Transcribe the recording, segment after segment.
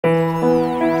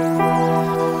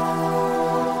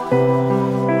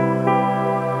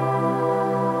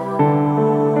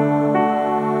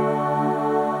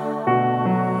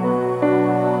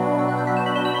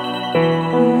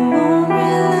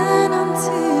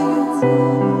have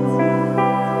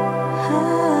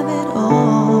it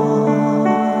all.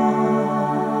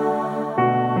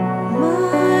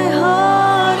 My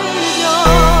heart is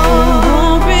yours.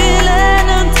 Won't relent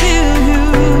until you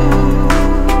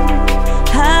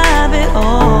have it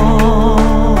all.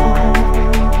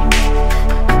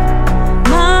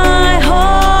 My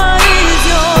heart is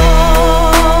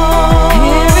yours.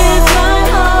 Here is my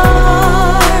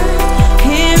heart.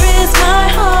 Here is my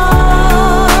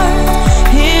heart.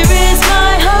 Here is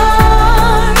my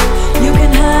heart. You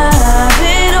can have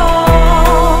it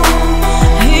all.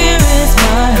 Here is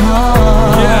my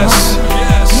heart. Yes,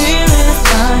 yes, Here is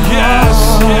my yes,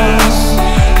 heart. yes.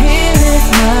 Here is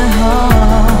my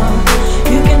heart.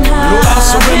 You can have Lord, I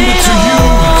surrender it to you.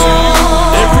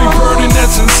 all. Every burden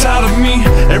that's inside of me,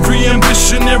 every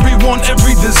ambition, every want,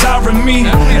 every desire in me,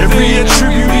 every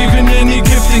attribute, even any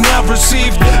gifting I've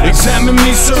received. Examine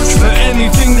me, search for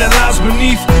anything that lies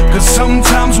beneath. Cause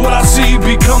sometimes what I see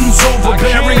becomes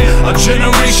overbearing. A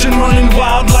generation running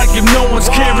wild like if no one's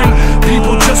caring.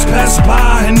 People just pass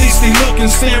by and they stay looking,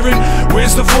 staring.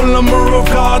 Where's the full armor of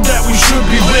God that we should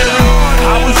be wearing?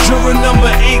 I was juror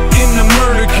number 8 in the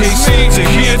murder case. To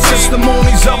hear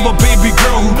testimonies of a baby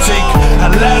girl who take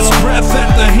her last breath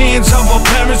at the hands of her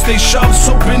parents. They shove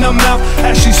soap in her mouth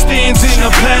as she stands in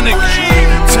a panic.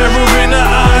 Terror in her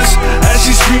eyes as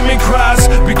she screaming cries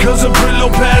because of Brillo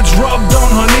pads rubbed on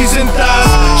her knees and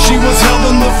thighs. She was held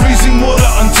in the freezing water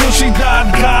until she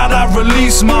died. God, I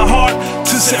release my heart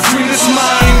to set free this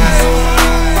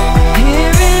mind.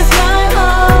 Here is my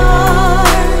heart.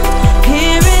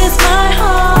 Here is my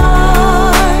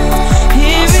heart.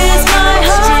 Here is my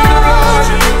heart.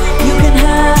 You can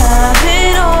have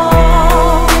it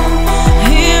all.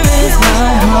 Here is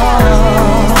my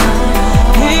heart.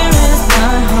 Here is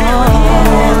my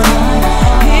heart.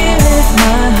 Here is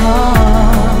my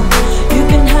heart. You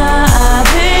can have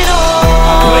it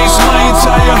all. Place my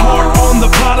entire heart on the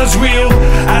potter's wheel,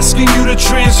 asking you to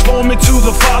transform it to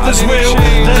the Father's will,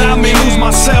 that I may lose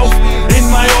myself in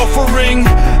my offering,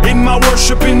 in my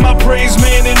worship, in my praise,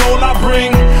 man, in all I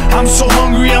bring. I'm so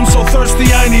hungry, I'm so thirsty,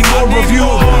 I need more of you.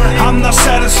 I'm not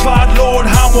satisfied, Lord,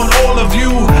 I want all of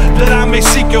you, that I may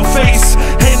seek your face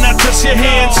and not just your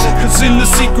hands. Cause in the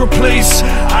secret place,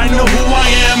 I know who I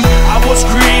am. I was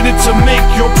created to make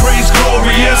your praise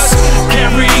glorious,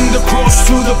 carrying the cross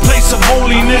to the place of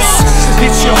holiness.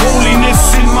 It's your holiness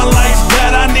in my life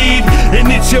that I need,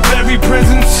 and it's your very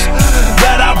presence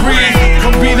that I breathe.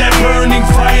 Come be that burning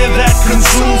fire that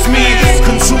consumes me.